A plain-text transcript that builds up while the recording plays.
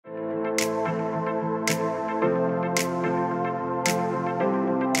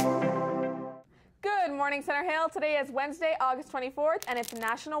morning, Center Hill. Today is Wednesday, August 24th, and it's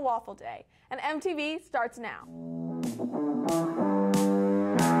National Waffle Day. And MTV starts now.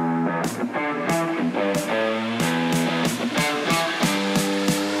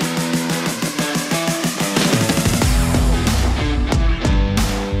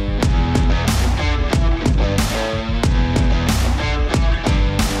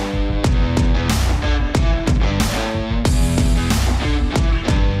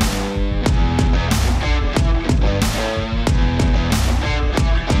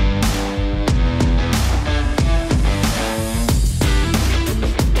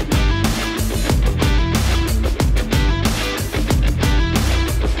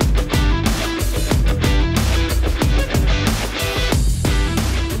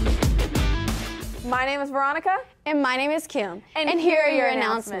 My name is Veronica. And my name is Kim. And here are your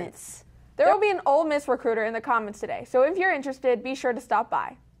announcements. There will be an Ole Miss recruiter in the comments today, so if you're interested, be sure to stop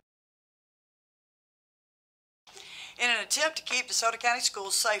by. In an attempt to keep DeSoto County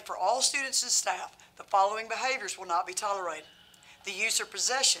schools safe for all students and staff, the following behaviors will not be tolerated: the use or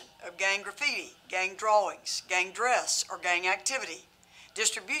possession of gang graffiti, gang drawings, gang dress, or gang activity;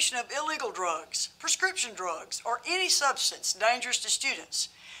 distribution of illegal drugs, prescription drugs, or any substance dangerous to students.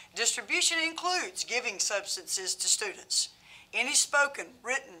 Distribution includes giving substances to students. Any spoken,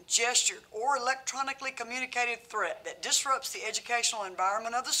 written, gestured, or electronically communicated threat that disrupts the educational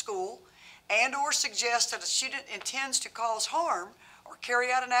environment of the school and/or suggests that a student intends to cause harm or carry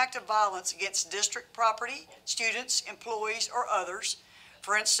out an act of violence against district property, students, employees, or others,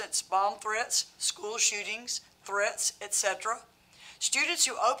 for instance, bomb threats, school shootings, threats, etc. Students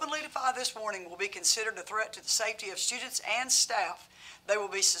who openly defy this warning will be considered a threat to the safety of students and staff. They will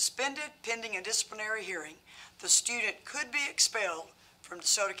be suspended pending a disciplinary hearing. The student could be expelled from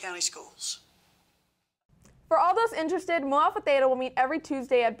DeSoto County schools. For all those interested, Mu Alpha Theta will meet every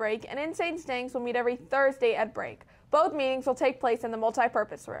Tuesday at break, and Insane Stings will meet every Thursday at break. Both meetings will take place in the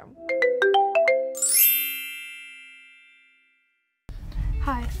multi-purpose room.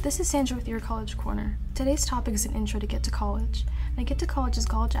 Hi, this is Sandra with your College Corner. Today's topic is an intro to Get to College. Now, Get to College is a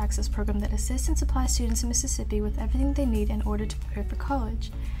college access program that assists and supplies students in Mississippi with everything they need in order to prepare for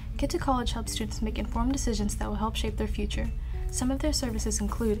college. Get to College helps students make informed decisions that will help shape their future. Some of their services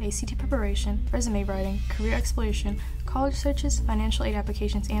include ACT preparation, resume writing, career exploration, college searches, financial aid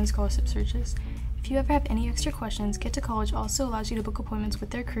applications, and scholarship searches. If you ever have any extra questions, Get to College also allows you to book appointments with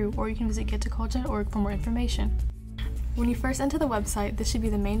their crew, or you can visit gettocollege.org for more information. When you first enter the website, this should be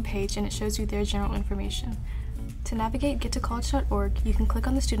the main page and it shows you their general information. To navigate gettocollege.org, you can click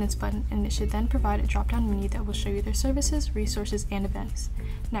on the Students button and it should then provide a drop-down menu that will show you their services, resources, and events.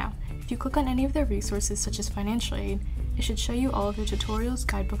 Now, if you click on any of their resources such as financial aid, it should show you all of their tutorials,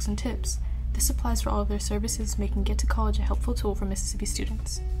 guidebooks, and tips. This applies for all of their services, making Get to College a helpful tool for Mississippi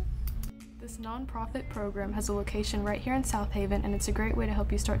students. This nonprofit program has a location right here in South Haven, and it's a great way to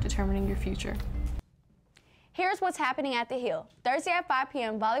help you start determining your future. Here's what's happening at the Hill. Thursday at 5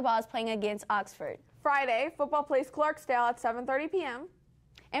 p.m., volleyball is playing against Oxford. Friday, football plays Clarksdale at 7:30 p.m.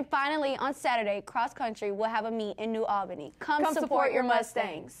 And finally, on Saturday, cross country will have a meet in New Albany. Come support your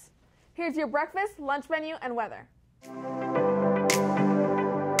Mustangs. Here's your breakfast, lunch menu, and weather.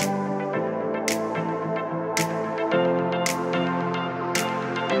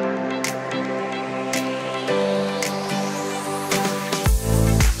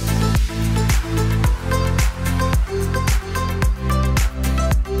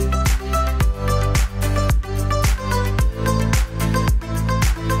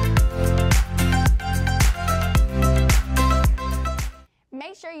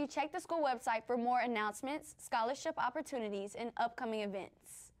 Make sure you check the school website for more announcements, scholarship opportunities, and upcoming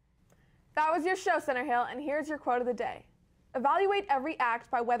events. That was your show, Center Hill, and here's your quote of the day. Evaluate every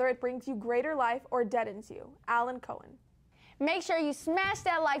act by whether it brings you greater life or deadens you. Alan Cohen. Make sure you smash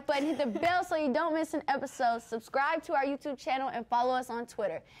that like button, hit the bell so you don't miss an episode, subscribe to our YouTube channel, and follow us on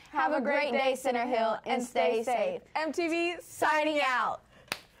Twitter. Have a great day, Center Hill, and stay safe. MTV signing out.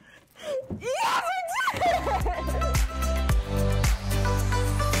 Yes, we did it!